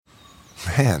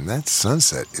Man, that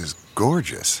sunset is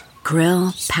gorgeous.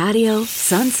 Grill, patio,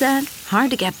 sunset.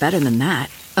 Hard to get better than that.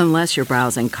 Unless you're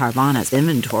browsing Carvana's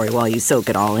inventory while you soak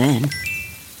it all in.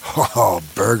 Oh,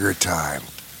 burger time.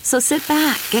 So sit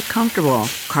back, get comfortable.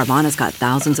 Carvana's got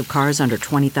thousands of cars under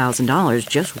 $20,000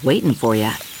 just waiting for you.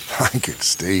 I could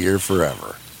stay here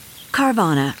forever.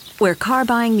 Carvana, where car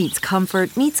buying meets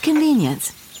comfort meets convenience.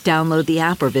 Download the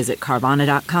app or visit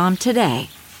Carvana.com today.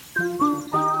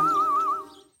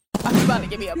 I'm about to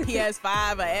give me a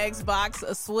PS5, an Xbox,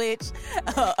 a Switch.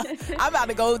 I'm about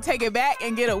to go take it back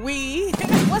and get a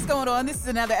Wii. What's going on? This is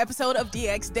another episode of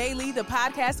DX Daily, the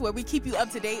podcast where we keep you up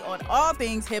to date on all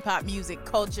things hip-hop music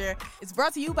culture. It's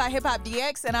brought to you by Hip Hop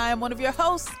DX, and I am one of your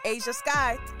hosts, Asia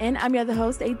Sky. And I'm your other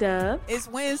host, A-Dub. It's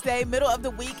Wednesday, middle of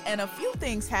the week, and a few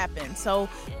things happened. So,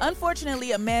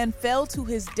 unfortunately, a man fell to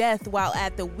his death while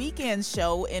at the Weeknd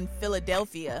show in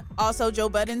Philadelphia. Also, Joe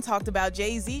Budden talked about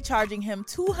Jay-Z charging him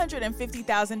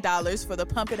 $250,000 for the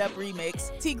Pump It Up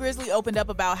remix. T Grizzly opened up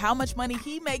about how much money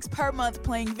he makes per month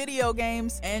playing video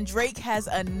games, and Drake has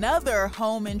another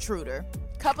home intruder.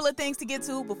 Couple of things to get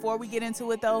to before we get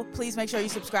into it, though. Please make sure you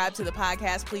subscribe to the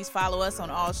podcast. Please follow us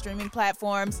on all streaming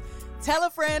platforms. Tell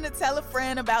a friend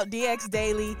about DX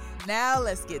Daily. Now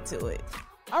let's get to it.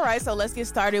 All right, so let's get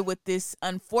started with this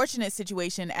unfortunate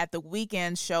situation at the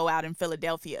Weeknd show out in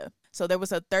Philadelphia. So there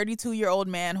was a 32-year-old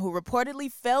man who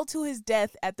reportedly fell to his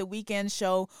death at the Weeknd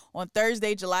show on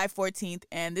Thursday, July 14th,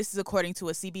 and this is according to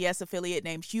a CBS affiliate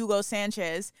named Hugo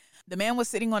Sanchez. The man was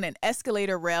sitting on an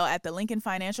escalator rail at the Lincoln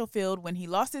Financial Field when he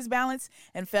lost his balance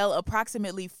and fell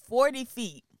approximately 40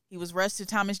 feet. He was rushed to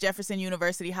Thomas Jefferson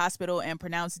University Hospital and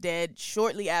pronounced dead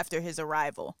shortly after his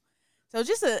arrival. So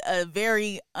just a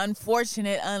very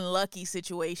unfortunate, unlucky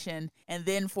situation. And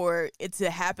then for it to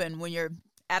happen when you're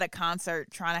at a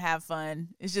concert trying to have fun,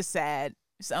 it's just sad.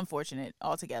 It's unfortunate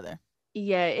altogether.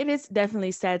 Yeah, it is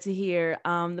definitely sad to hear.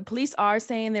 The police are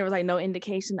saying there was no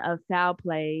indication of foul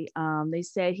play. They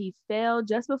said he fell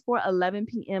just before 11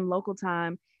 p.m. local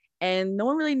time, and no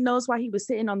one really knows why he was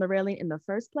sitting on the railing in the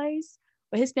first place.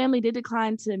 But his family did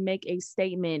decline to make a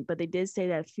statement, but they did say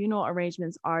that funeral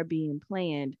arrangements are being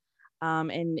planned.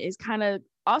 And it's kind of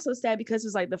also sad because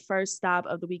it's the first stop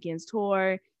of the Weeknd's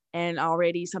tour, and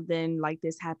already something like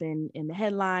this happened in the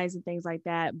headlines and things like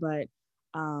that. But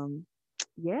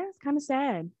yeah, it's kind of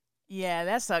sad. Yeah,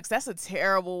 that sucks. That's a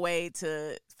terrible way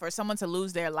for someone to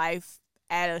lose their life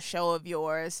at a show of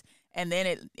yours, and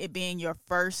then it being your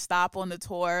first stop on the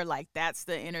tour. That's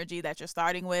the energy that you're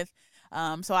starting with.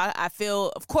 So I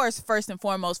feel, of course, first and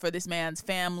foremost for this man's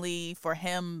family, for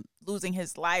him losing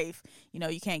his life,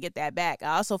 you can't get that back.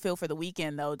 I also feel for the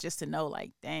Weeknd, though, just to know,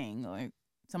 dang,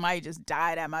 somebody just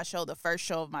died at my show, the first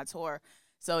show of my tour.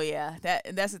 So, yeah,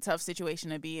 that's a tough situation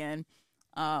to be in.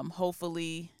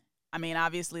 Hopefully,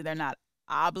 obviously they're not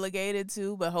obligated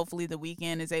to, but hopefully the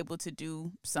Weeknd is able to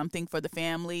do something for the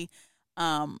family.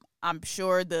 I'm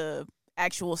sure the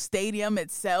actual stadium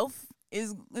itself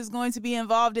is going to be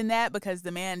involved in that because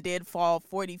the man did fall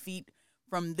 40 feet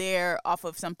from there off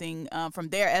of something from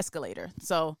their escalator.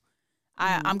 So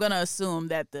I'm going to assume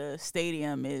that the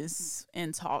stadium is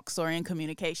in talks or in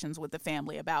communications with the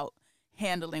family about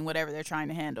handling whatever they're trying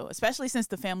to handle, especially since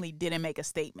the family didn't make a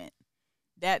statement.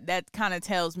 That kind of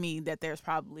tells me that there's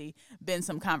probably been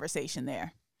some conversation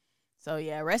there. So,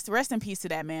 yeah, rest in peace to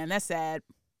that man. That's sad.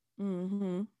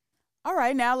 Mm-hmm. All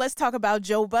right, now let's talk about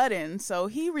Joe Budden. So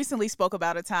he recently spoke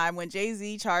about a time when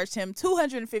Jay-Z charged him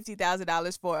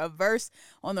 $250,000 for a verse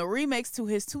on the remix to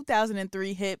his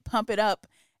 2003 hit Pump It Up,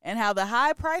 and how the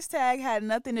high price tag had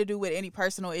nothing to do with any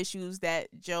personal issues that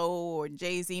Joe or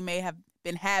Jay-Z may have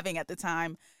been having at the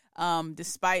time,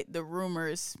 despite the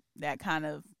rumors that kind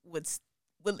of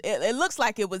it looks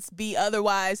like it would be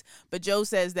otherwise, but Joe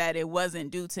says that it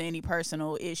wasn't due to any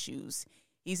personal issues.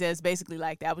 He says basically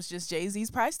that was just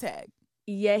Jay-Z's price tag.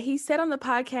 Yeah, he said on the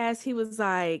podcast, he was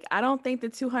like, I don't think the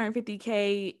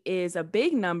 $250K is a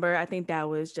big number. I think that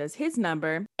was just his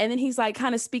number. And then he's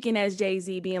kind of speaking as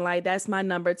Jay-Z, being that's my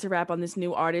number to rap on this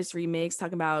new artist remix,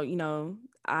 talking about,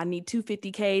 I need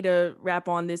 $250K to rap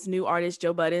on this new artist,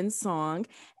 Joe Budden's song.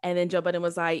 And then Joe Budden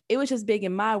was like, it was just big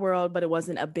in my world, but it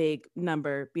wasn't a big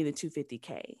number being the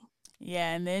 $250K.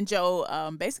 Yeah, and then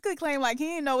Joe basically claimed he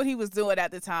didn't know what he was doing at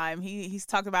the time. He's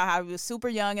talked about how he was super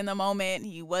young in the moment.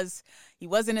 He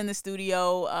wasn't in the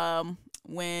studio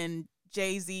when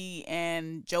Jay-Z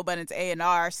and Joe Budden's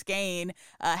A&R, Skane,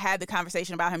 had the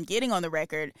conversation about him getting on the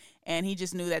record, and he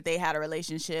just knew that they had a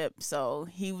relationship, so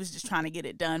he was just trying to get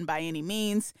it done by any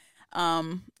means.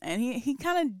 And he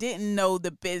kind of didn't know the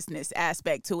business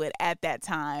aspect to it at that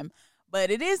time. But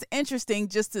it is interesting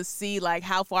just to see like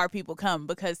how far people come,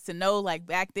 because to know like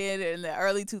back then in the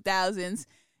early 2000s,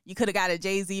 you could have got a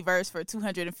Jay-Z verse for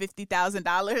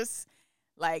 $250,000.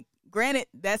 Like, granted,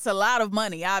 that's a lot of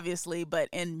money, obviously, but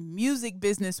in music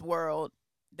business world,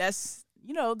 that's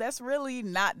really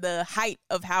not the height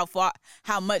of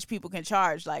how much people can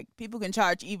charge. Like, people can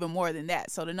charge even more than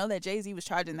that. So to know that Jay-Z was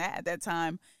charging that at that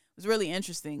time was really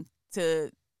interesting. To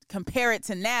compare it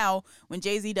to now, when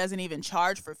Jay-Z doesn't even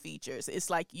charge for features. It's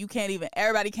like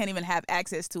everybody can't even have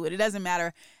access to it. It doesn't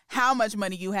matter how much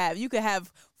money you have. You could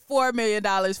have $4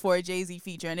 million for a Jay-Z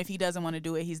feature, and if he doesn't want to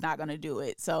do it, he's not going to do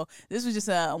it. So this was just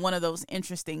one of those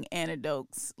interesting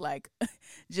anecdotes, like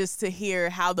just to hear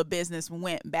how the business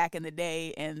went back in the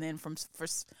day, and then for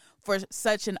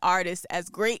such an artist as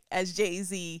great as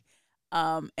Jay-Z,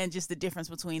 and just the difference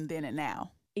between then and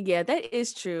now. Yeah, that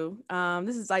is true.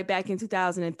 This is like back in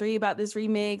 2003 about this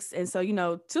remix, and so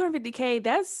 $250K,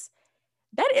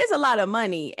 that is a lot of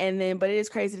money. And then, but it is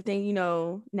crazy to think,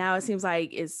 now it seems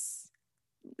like it's,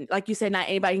 like you said, not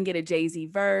anybody can get a Jay-Z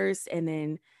verse. And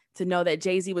then to know that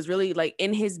Jay-Z was really like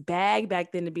in his bag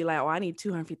back then, to be like, oh, I need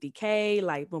 $250K,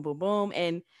 like boom, boom, boom.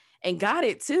 And got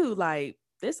it too. Like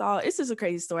it's just a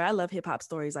crazy story. I love hip hop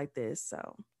stories like this.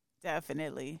 So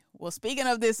definitely. Well, speaking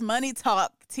of this money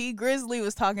talk, T Grizzly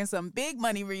was talking some big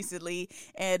money recently,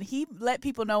 and he let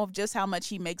people know of just how much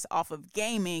he makes off of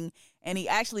gaming. And he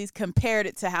actually compared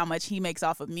it to how much he makes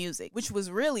off of music, which was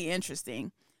really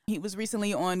interesting. He was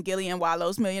recently on Gillian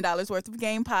Wallow's $1 Million Worth of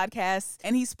Game podcast,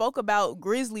 and he spoke about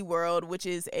Grizzly World, which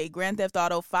is a Grand Theft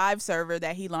Auto 5 server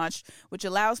that he launched, which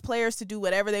allows players to do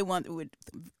whatever they want with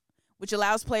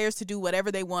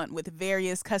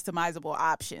various customizable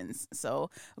options. So,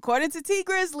 according to T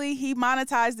Grizzly, he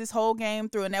monetized this whole game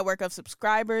through a network of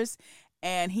subscribers,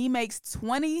 and he makes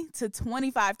 $20,000 to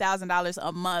 $25,000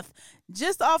 a month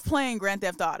just off playing Grand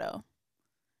Theft Auto.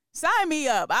 Sign me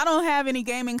up. I don't have any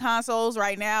gaming consoles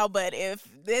right now, but if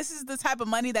this is the type of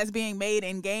money that's being made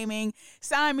in gaming,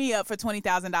 sign me up for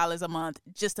 $20,000 a month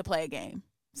just to play a game.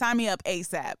 Sign me up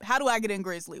ASAP. How do I get in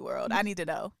Grizzly World? I need to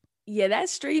know. Yeah, that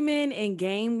streaming and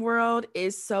game world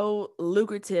is so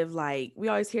lucrative. Like, we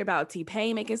always hear about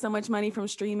T-Pain making so much money from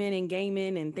streaming and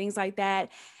gaming and things like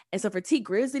that. And so for T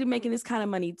Grizzly to making this kind of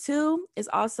money too is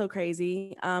also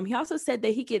crazy. He also said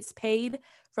that he gets paid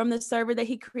from the server that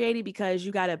he created because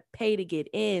you got to pay to get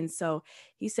in. So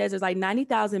he says there's like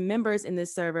 90,000 members in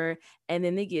this server, and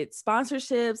then they get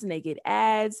sponsorships and they get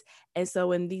ads. And so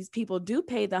when these people do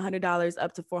pay the $100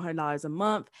 up to $400 a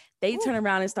month, they turn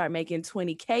around and start making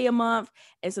 $20K a month.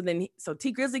 And so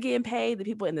T Grizzly getting paid, the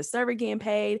people in the server getting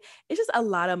paid. It's just a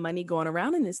lot of money going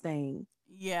around in this thing.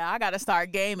 Yeah, I got to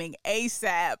start gaming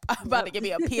ASAP. I'm about to give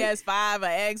me a PS5,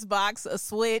 an Xbox, a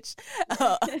Switch.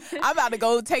 I'm about to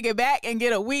go take it back and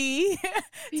get a Wii.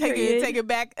 take it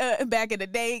back in the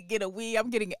day, get a Wii. I'm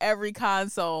getting every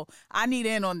console. I need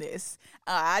in on this.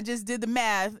 I just did the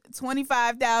math.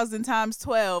 25,000 times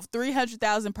 12,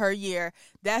 300,000 per year.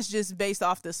 That's just based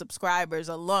off the subscribers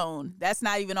alone. That's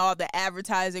not even all the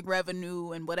advertising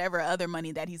revenue and whatever other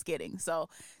money that he's getting. So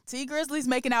T Grizzly's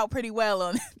making out pretty well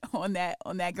on that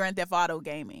Grand Theft Auto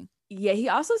gaming. Yeah, he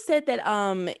also said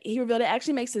that he revealed it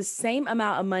actually makes the same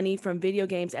amount of money from video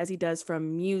games as he does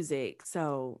from music.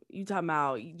 So you talking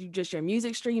about you just your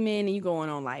music streaming and you going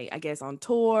on, like, I guess on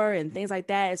tour and things like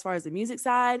that. As far as the music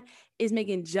side is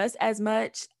making just as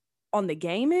much on the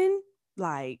gaming.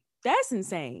 Like, that's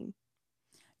insane.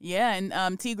 Yeah,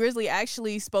 and T Grizzly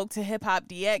actually spoke to Hip Hop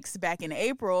DX back in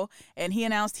April, and he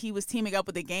announced he was teaming up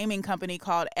with a gaming company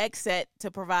called XSET to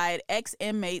provide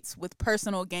ex-inmates with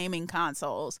personal gaming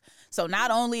consoles. So not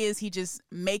only is he just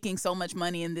making so much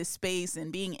money in this space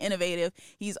and being innovative,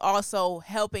 he's also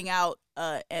helping out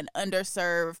an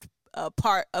underserved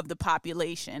part of the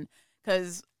population,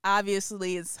 because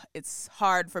obviously it's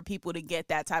hard for people to get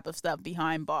that type of stuff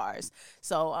behind bars.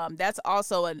 So that's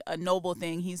also a noble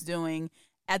thing he's doing.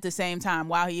 At the same time,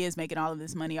 while he is making all of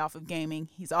this money off of gaming,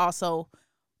 he's also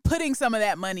putting some of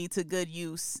that money to good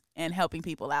use and helping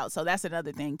people out. So that's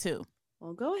another thing too.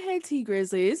 Well, go ahead, T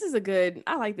Grizzly. This is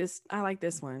I like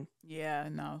this one. Yeah,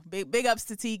 no. Big ups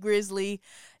to T Grizzly.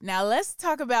 Now let's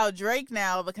talk about Drake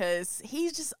now, because he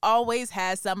just always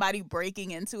has somebody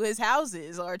breaking into his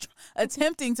houses or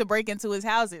attempting to break into his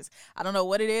houses. I don't know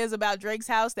what it is about Drake's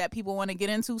house that people want to get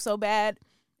into so bad.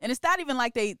 And it's not even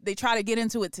like they try to get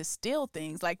into it to steal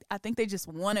things. Like, I think they just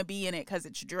want to be in it because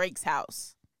it's Drake's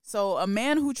house. So a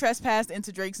man who trespassed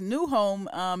into Drake's new home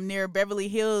near Beverly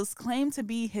Hills claimed to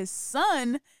be his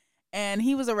son, and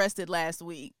he was arrested last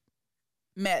week.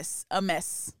 A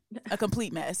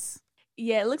complete mess.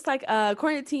 Yeah, it looks like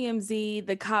according to TMZ,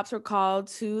 the cops were called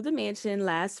to the mansion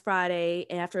last Friday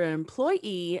after an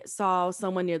employee saw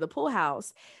someone near the pool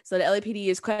house. So the LAPD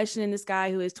is questioning this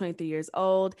guy who is 23 years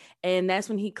old, and that's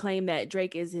when he claimed that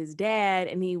Drake is his dad,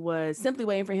 and he was simply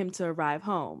waiting for him to arrive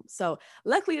home. So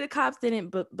luckily, the cops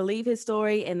didn't believe his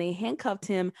story, and they handcuffed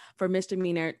him for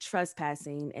misdemeanor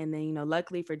trespassing. And then,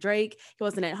 luckily for Drake, he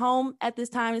wasn't at home at this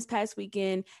time this past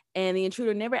weekend, and the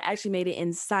intruder never actually made it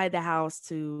inside the house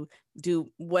to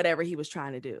do whatever he was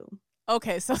trying to do.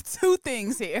 Okay, so two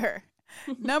things here.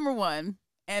 Number one,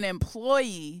 an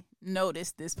employee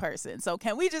noticed this person. So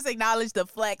can we just acknowledge the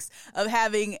flex of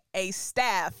having a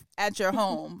staff at your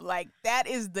home? Like, that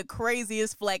is the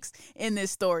craziest flex in this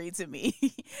story to me.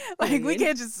 Like, we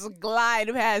can't just glide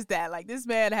past that. Like, this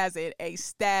man has a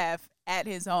staff at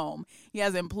his home. He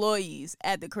has employees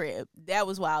at the crib. That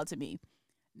was wild to me.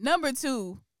 Number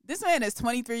two, this man is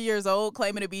 23 years old,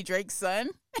 claiming to be Drake's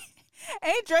son.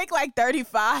 Ain't Drake like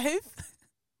 35?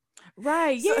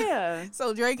 Right, yeah.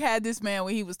 So Drake had this man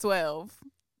when he was 12.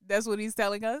 That's what he's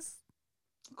telling us?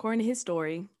 According to his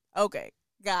story. Okay,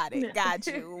 got it. Got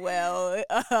you. Well,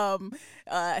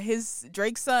 his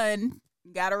Drake's son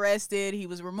got arrested. He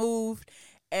was removed.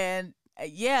 And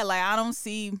yeah, like, I don't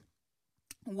see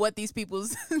what these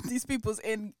people's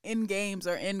in games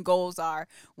or end goals are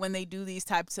when they do these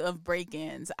types of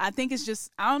break-ins. I think it's just,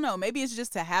 I don't know, maybe it's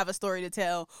just to have a story to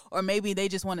tell, or maybe they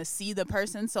just want to see the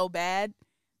person so bad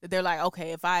that they're like,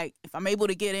 okay, if I'm able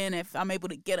to get in, if I'm able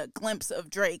to get a glimpse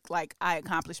of Drake, like, I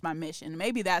accomplished my mission.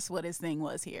 Maybe that's what his thing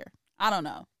was here. I don't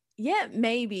know. Yeah,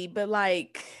 maybe, but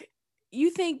like, you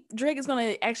think Drake is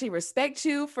going to actually respect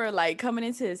you for like coming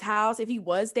into his house if he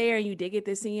was there and you did get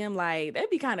to see him? Like, that'd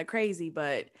be kind of crazy.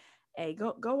 But hey,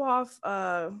 go off.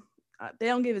 They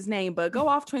don't give his name, but go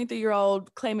off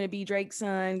 23-year-old claiming to be Drake's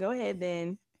son. Go ahead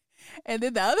then. And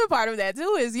then the other part of that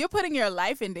too is you're putting your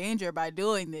life in danger by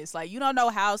doing this. Like, you don't know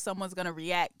how someone's going to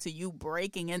react to you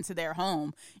breaking into their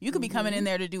home. You could be coming in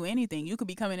there to do anything. You could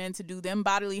be coming in to do them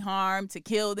bodily harm, to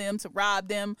kill them, to rob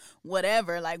them,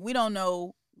 whatever. Like, we don't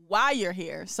know why you're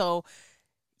here. So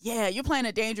yeah, you're playing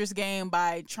a dangerous game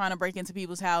by trying to break into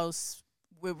people's house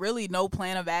with really no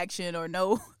plan of action or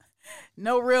no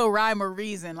real rhyme or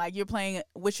reason. Like, you're playing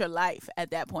with your life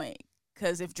at that point.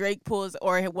 Because if Drake pulls,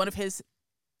 or one of his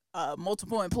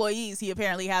multiple employees he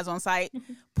apparently has on site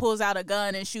pulls out a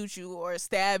gun and shoots you or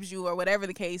stabs you or whatever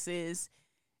the case is,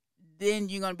 then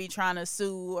you're going to be trying to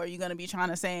sue, or you're going to be trying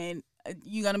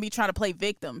to play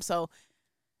victim. So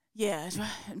yeah,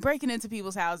 breaking into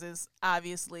people's houses,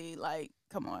 obviously, like,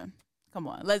 come on.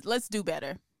 Let's do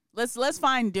better. Let's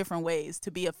find different ways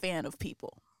to be a fan of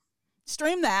people.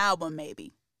 Stream the album,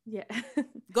 maybe. Yeah.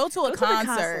 Go to a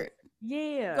concert.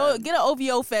 Yeah. Go get an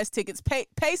OVO Fest tickets. Pay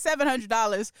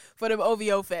 $700 for the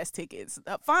OVO Fest tickets.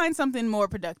 Find something more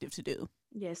productive to do.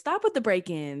 Yeah, stop with the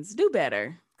break-ins. Do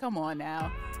better. Come on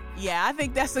now. Yeah, I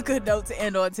think that's a good note to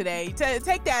end on today.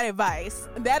 Take that advice.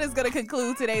 That is going to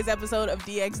conclude today's episode of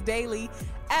DX Daily.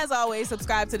 As always,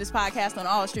 subscribe to this podcast on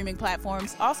all streaming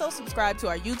platforms. Also, subscribe to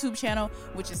our YouTube channel,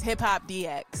 which is Hip Hop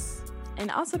DX.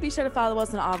 And also be sure to follow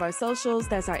us on all of our socials.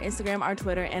 That's our Instagram, our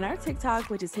Twitter, and our TikTok,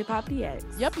 which is Hip Hop DX.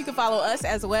 Yep, you can follow us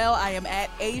as well. I am at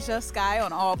Asia Sky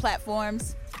on all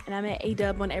platforms. And I'm at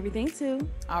ADub on everything, too.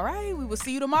 All right, we will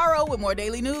see you tomorrow with more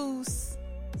daily news.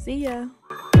 See ya.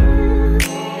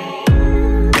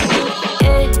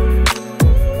 Yeah.